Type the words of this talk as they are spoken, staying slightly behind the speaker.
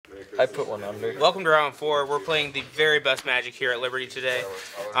I put one under. Welcome to round 4. We're playing the very best Magic here at Liberty today.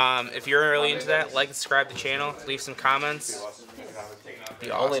 If you're really into that, like and subscribe to the channel. Leave some comments. Be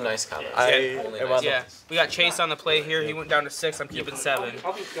awesome. Only nice comments. Yeah, we got Chase on the play here. He went down to 6. I'm keeping 7.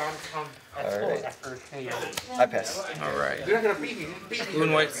 Alright. I pass. Alright. Blue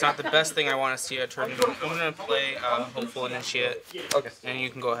and white's not the best thing I want to see at turn. I'm going to play Hopeful Initiate. Okay. And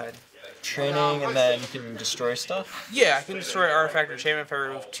you can go ahead. Training, and then you can destroy stuff? Yeah, I can destroy artifact or enchantment if I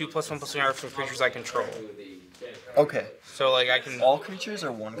remove 2+1/+1 artifact creatures I control. Okay. So like I can all creatures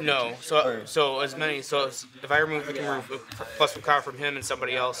or one creature? No, so as many. So if I remove, I can remove +1 card from him and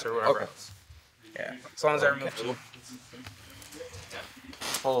somebody else or whatever else. Yeah, as long as I remove 2.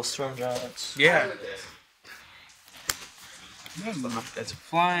 Follow Storm Giants. Yeah. It's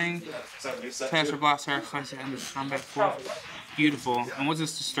flying. Transfer blast sacrifice and combat 4. Beautiful. And what's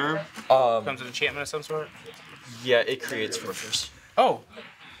this disturb? Comes an enchantment of some sort? Yeah, it creates creatures. Oh.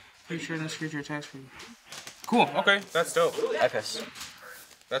 Creature in this creature attacks for you. Cool, okay, that's dope. I pass.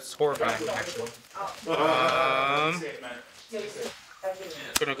 That's horrifying, actually.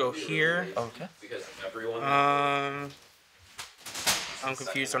 Gonna go here. Okay. I'm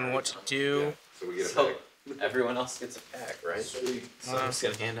confused on what to do. So everyone else gets a pack, right? So I'm just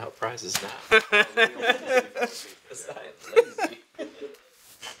gonna hand out prizes now.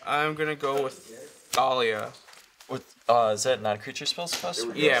 I'm gonna go with Thalia. With is that non-creature spells cost?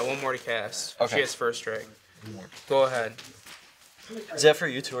 Yeah, 1 more to cast. Okay. She has first strike. Go ahead. Is that for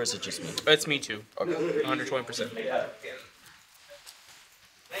you two or is it just me? It's me too. Okay. 120%.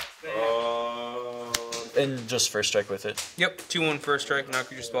 And just first strike with it? Yep, 2/1 first strike.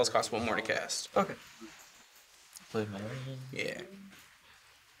 Non-creature spells cost 1 more to cast. Okay. Play my ring. Yeah.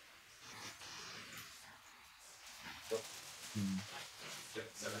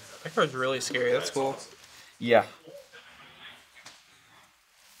 That card's really scary. That's cool. Yeah.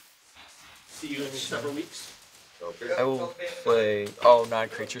 See you in several weeks. I will play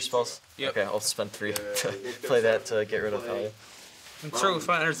non-creature spells. Yep. Okay, I'll spend 3 to play that to get rid of Thalia. When Circle of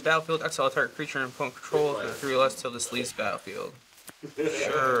Fun enters the battlefield, exile a target creature and opponent control for 3 or less till this leaves the battlefield.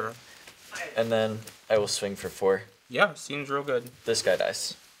 Sure. And then I will swing for 4. Yeah, seems real good. This guy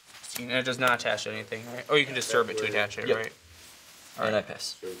dies. And it does not attach to anything, right? Oh, you can disturb it to attach it, Yep. right? And I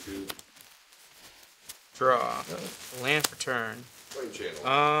pass. Draw. Land for turn.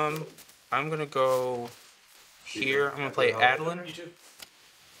 I'm gonna go here. I'm gonna play Adeline.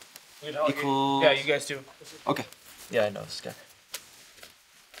 Equal. Yeah, you guys do. Okay. Yeah, I know this guy.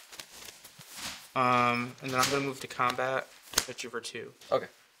 And then I'm gonna move to combat. Hit you for 2. Okay.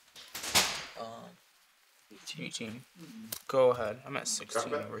 18. Go ahead. I'm at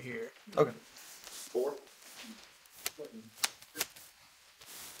 16 over here. Okay. 4.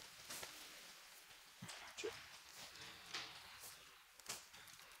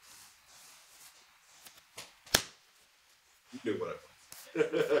 You do what I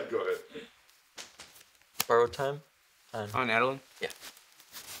want. Go ahead. Borrow time? On Adeline? Yeah.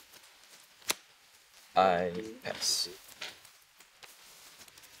 I pass.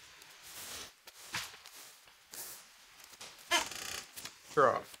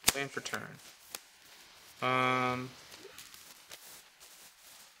 Draw. Land for turn. Gonna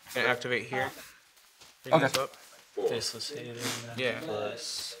activate here. Bring Okay. this up. 4. Faceless Haven. Yeah.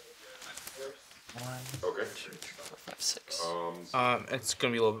 Plus 1, Okay. 2, 3, 4, 5, 6. It's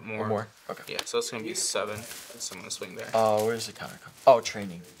gonna be a little bit more. One more. Okay. Yeah, so it's gonna be 7. So I'm gonna swing there. Where's the counter come? Oh,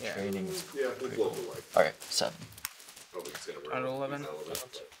 training. Yeah. Training is Yeah, we'll blow the light. alright, 7. I don't think it's gonna work. On 11. 11.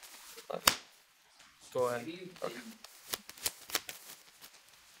 Go ahead. Okay.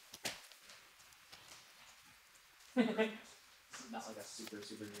 Not like a super new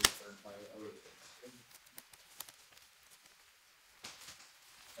turn by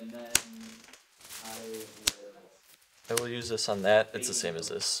and then I will use this on that. It's the same as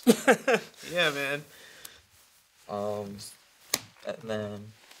this. Yeah, man. And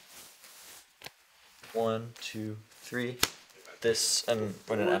then 1, 2, 3. This, and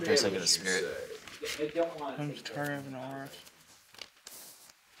when it enters, I get a spirit. I'm just target of an aura.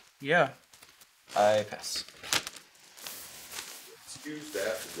 Yeah. I pass. Excuse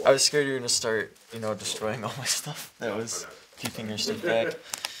that. I was scared you were gonna start, destroying all my stuff. That was keeping your stuff back.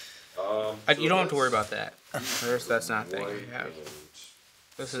 You don't have to worry about that. First, that's not the thing we have.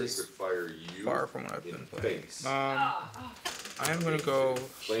 This is far from what I've been playing. I'm gonna go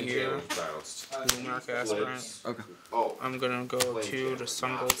here. Luminarch Aspirant. Okay. I'm gonna go to the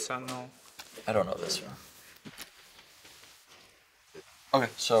Sun Gold Sentinel. I don't know this one.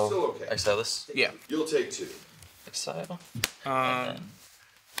 Okay, so exile this. Yeah. You'll take 2. Exile.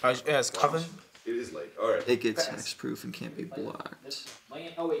 It has Coven. It is late. All right. It gets hexproof and can't be blocked.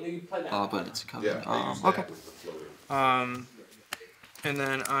 Oh wait, no, you played that. But it's a covenant. Yeah. I used Okay. that with the floating. And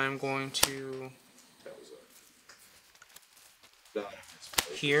then I'm going to That was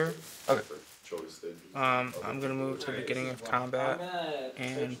a. here. Okay. Choice then. I'm gonna move to the beginning of combat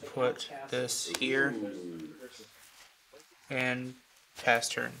and put this here and pass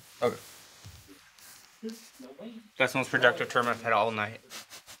turn. Okay. That's the most productive turn I've had all night.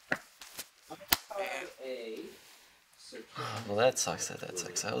 Well, that sucks that that's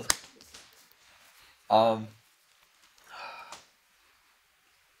exiled.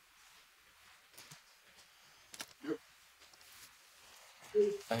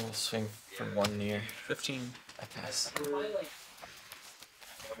 I will swing from 1 near. 15. I pass. Combat.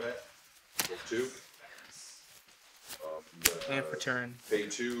 Go 2. And for turn. Pay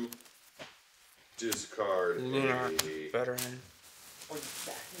 2. Discard Lunar a. veteran.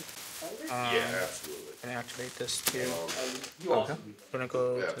 Yeah, absolutely. Gonna activate this too. Okay. Gonna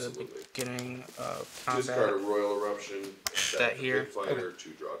go to the Absolutely. beginning of Discard a combat. Royal Eruption. That here. Fighter, 2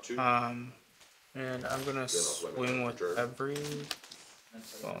 draw 2. And I'm gonna swing with every.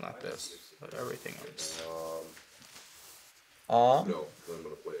 Well, not this, but everything else. No, I'm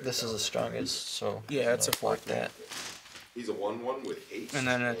gonna play it. This is the strongest, so Yeah, it's a block 4. that. He's a 1/1 with haste. And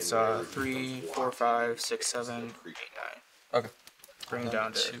then it's whenever he 3, becomes 4, blocked, 5, 6, 7, 8, 9. Okay. Bring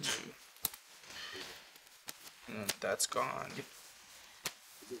down to 2. And that's gone.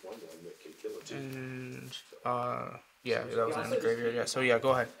 He's a 1/1 that can kill it too. And yeah, that was in the graveyard. Yeah, so yeah, go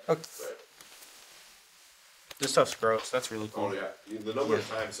ahead. Okay. This stuff's gross. That's really Oh cool. yeah, the number of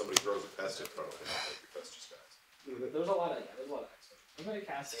times somebody throws a pest in front of him, the pest just dies. There's a lot of exposure. I'm gonna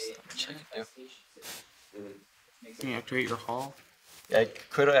cast a Check it, infestation system. Can you activate your hall? Yeah, I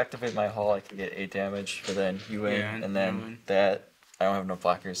could activate my hull. I could get 8 damage, but then you win, Yeah, and then you win. that I don't have no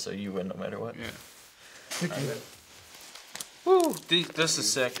blockers, so you win no matter what. Yeah. Woo! This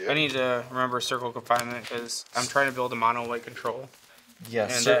is sick. I need to remember Circle Confinement because I'm trying to build a Monowhite control. Yeah,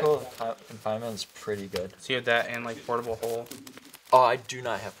 And circle of confinement is pretty good. So you have that and like portable hole. Oh, I do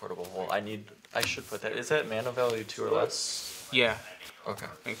not have portable hole. I should put that. Is that mana value 2 or less? Yeah, Okay.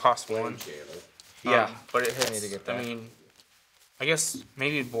 it costs 1. Flame channel. Yeah. But it I hits. need to get I that. mean, I guess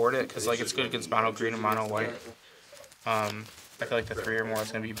maybe board it because like it's good against mono green and mono white. I feel like the 3 or more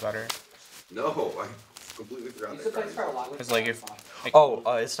is gonna be better. No, I completely forgot You that could play card. for a lot with It's like if. Like,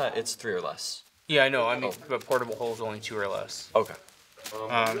 It's not. It's 3 or less. Yeah, I know. I mean, but portable hole is only 2 or less. Okay.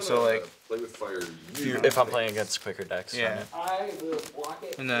 I'm so, gonna like- play with fire. If I'm playing against quicker decks. Yeah. I will block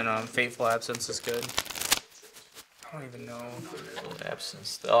it. And then Fateful Absence is good. I don't even know.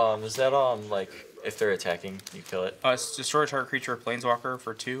 Absence. Is that like if they're attacking, you kill it? It's destroy target creature or planeswalker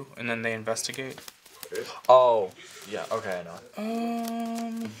for 2, and then they investigate. Okay. Oh, yeah. Okay, I know.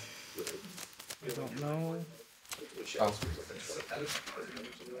 I don't know. It's playable.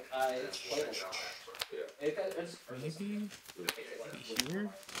 It's Maybe here.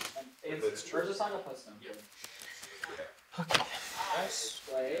 It's Urza Saga plus them. Okay. Let's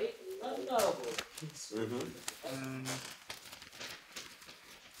play another.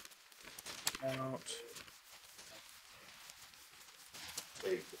 Out.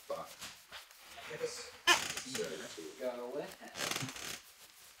 Take the 5. Go ahead.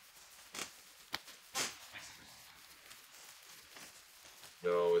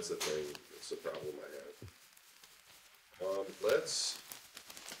 No, it's a thing. It's a problem I have. Let's.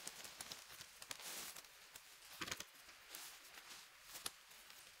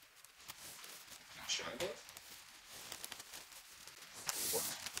 Shine it.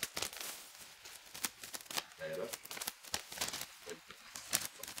 Mana.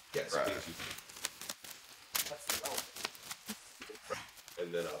 Yes, Right.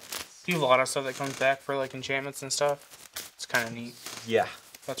 and then up. You have a lot of stuff that comes back for like enchantments and stuff. It's kind of neat. Yeah.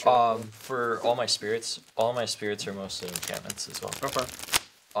 That's really For all my spirits are mostly enchantments as well. cool. Okay.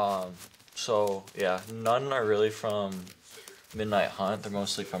 So yeah, none are really from Midnight Hunt. They're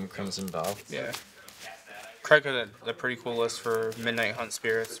mostly from Crimson Vow. Yeah. Craig had a pretty cool list for Midnight Hunt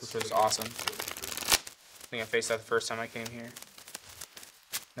spirits, which was awesome. I think I faced that the first time I came here.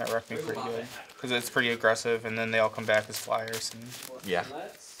 That wrecked me pretty good. Because it's pretty aggressive, and then they all come back as flyers, and Yeah.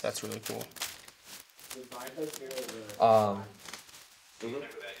 that's really cool.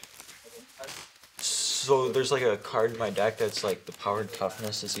 So there's like a card in my deck that's like the powered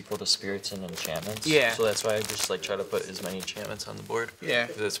toughness is equal to spirits and enchantments. Yeah. So that's why I just like try to put as many enchantments on the board. Yeah.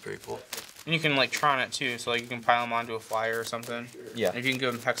 That's pretty cool. And you can like Tron it too, so like you can pile them onto a flyer or something. Yeah. And if you can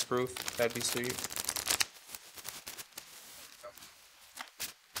give them hexproof, that'd be sweet.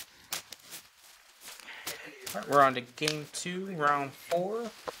 Alright, we're on to game 2, round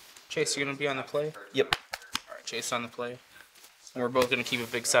 4. Chase, you gonna be on the play? Yep. Alright, Chase on the play. And we're both gonna keep a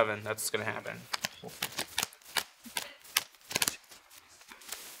big 7. That's gonna happen.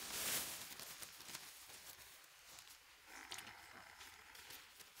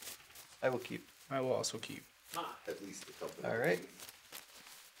 I will keep. I will also keep. At least the company. All right.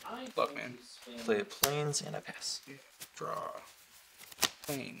 Luck, man. Play planes and I pass. Yeah. Draw.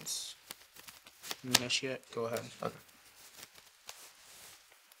 Planes. Miss yet? Go ahead. Okay.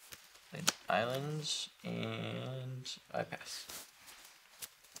 Play islands and I pass.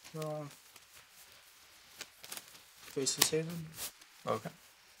 Draw. Face the Haven. Okay.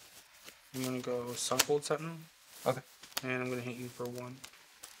 I'm gonna go Sunfold Sentinel. Okay. And I'm gonna hit you for 1.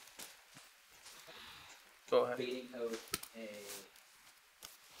 Go ahead. Beating code A.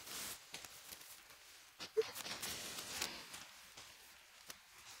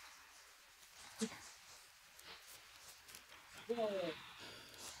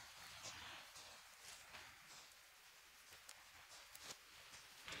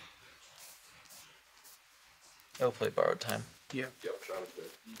 I will play borrowed time Yeah. Yep, sounds good.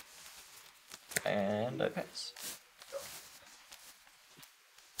 and I pass.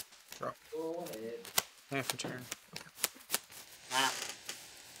 Drop. Go ahead. Land for turn.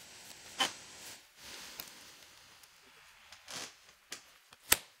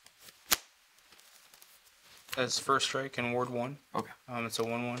 As first strike and ward 1. Okay. It's a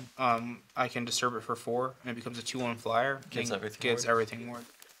 1/1. I can disturb it for 4, and it becomes a 2/1 flyer. Gets and everything Gets ward. everything ward.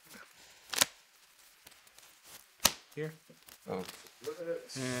 Here. Oh,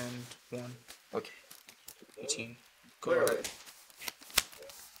 And 1. okay. 18. Go Clear ahead. it.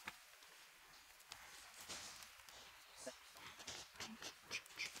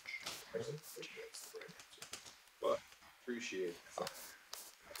 But appreciate it.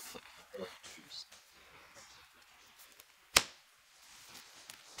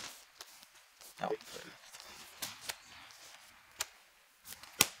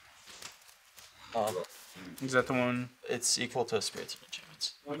 Oh. Is that the one? It's equal to spirits and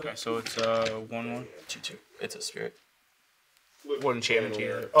enchantments. Okay, so it's 1/1. 2/2. It's a spirit. What enchantment do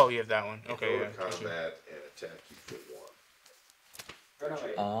you have? Oh, you have that one. Okay, Go yeah. to thank you. combat and attack you for 1. Or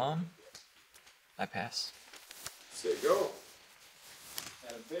no, wait. I pass. Say go.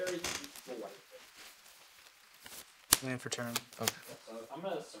 Got a very peaceful life. Land for turn. Okay. So I'm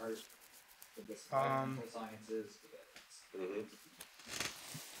gonna start with this Um, environmental sciences. Mm-hmm.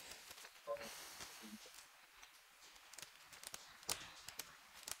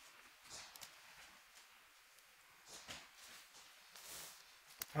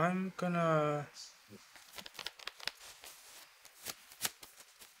 I'm gonna.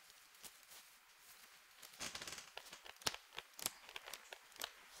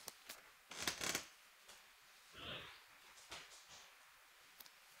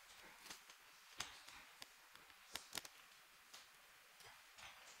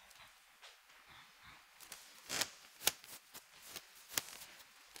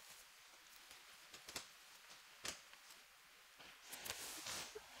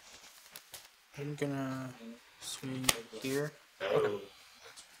 I'm gonna swing here. Okay.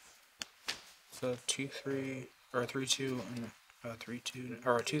 So 2/3 or 3/2 and a 3/2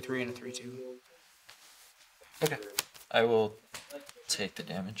 or a 2/3 and a 3/2. Okay. I will take the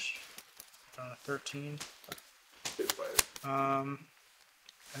damage. 13. Good fight.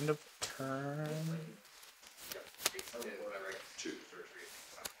 End of turn. 2.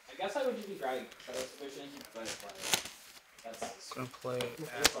 I guess I would just be grabbing Shadow Vision, but like that's Gonna play.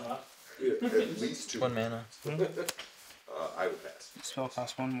 At least 2. 1 mana. I would pass. Spell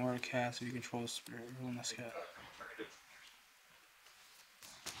costs 1 more to cast if you control the spirit rule in this cat.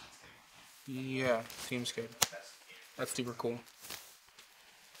 Yeah, seems good. That's super cool.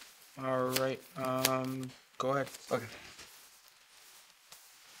 Alright, go ahead. Okay.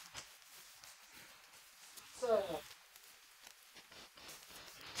 so.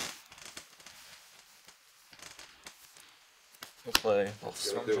 We'll play both Let's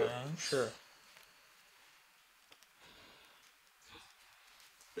Storm do it. Giants. Sure.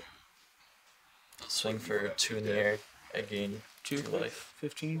 Swing for 2 in the air. I gain 2 life.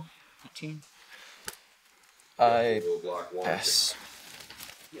 15, 18. I We'll block 1. pass.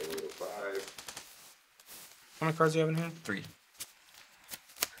 We'll go 5. How many cards do you have in hand? 3.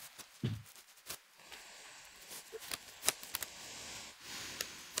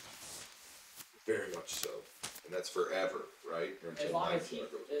 Very much so. And that's forever, right? Or As until long my as he, turn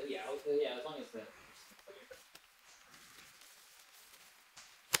goes. yeah, as long as that.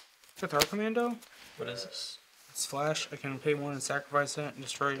 Cathar Commando? What is this? It's flash. I can pay 1 and sacrifice it and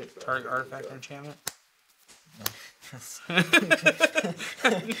destroy target artifact or enchantment.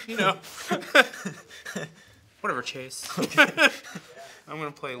 No. Whatever, Chase. I'm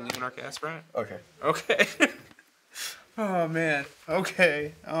gonna play Luminarch Aspirant. Okay. Okay. Oh man.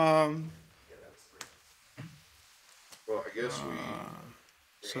 Okay. Well, I guess we.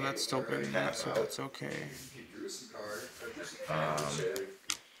 So that's still good enough, so that's okay.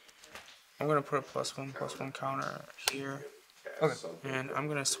 I'm gonna put a +1/+1 counter here. Okay. And I'm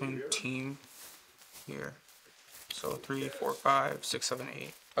gonna swing team here. So 3, 4, 5, 6, 7,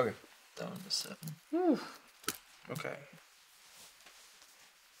 8. Okay. Down to 7. Okay.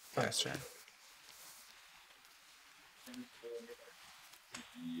 Last turn.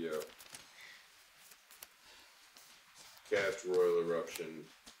 Yep. Cast Royal Eruption,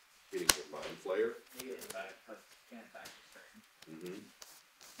 hitting with Mind Flayer. You get it back, but can't attack this turn.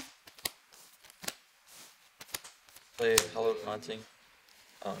 Play Hollow Haunting.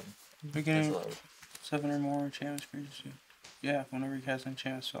 Beginning That's allowed. 7 or more enchantment spells. Yeah, whenever you cast an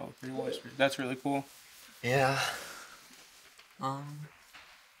enchantment spell, 3 white spells. That's really cool. Yeah.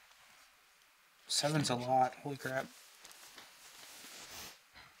 7's a lot. Holy crap.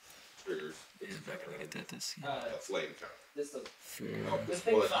 Triggers. Yeah, I'm not gonna get that this game. Flame count. This does. Oh, well, if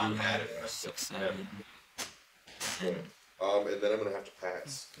you had it. 6, 7, 10. And then I'm gonna have to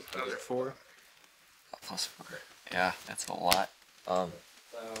pass. Another 4. +4. Yeah, that's a lot. So.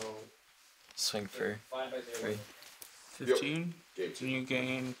 Swing for 5 by 0. 3. 15. Game And 2. you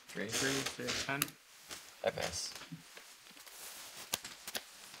gain 3. 3, 10. I pass.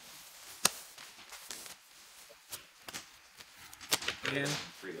 Again.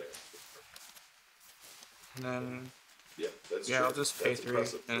 3 lands. And then, Yeah, that's yeah, true. I'll just pay That's 3.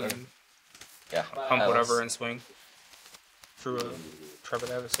 impressive. And then Yeah. pump I whatever lost. and swing. Through a Trevor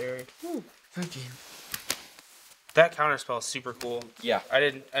Adversary. Good game. That counterspell is super cool. Yeah. I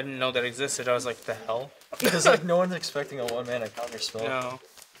didn't know that existed. I was like, the hell? Because like no one's expecting a 1-mana counter spell. No.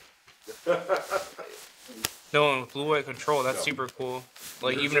 No, and with blue-white control, that's super cool.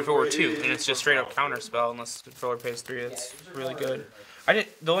 Like, even if it were 2, and it's just straight up counter spell, unless the controller pays 3, that's really good.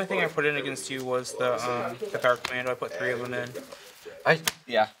 The only thing I put in against you was the Power Commando. I put 3 of them in.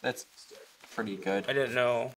 Yeah, that's pretty good. I didn't know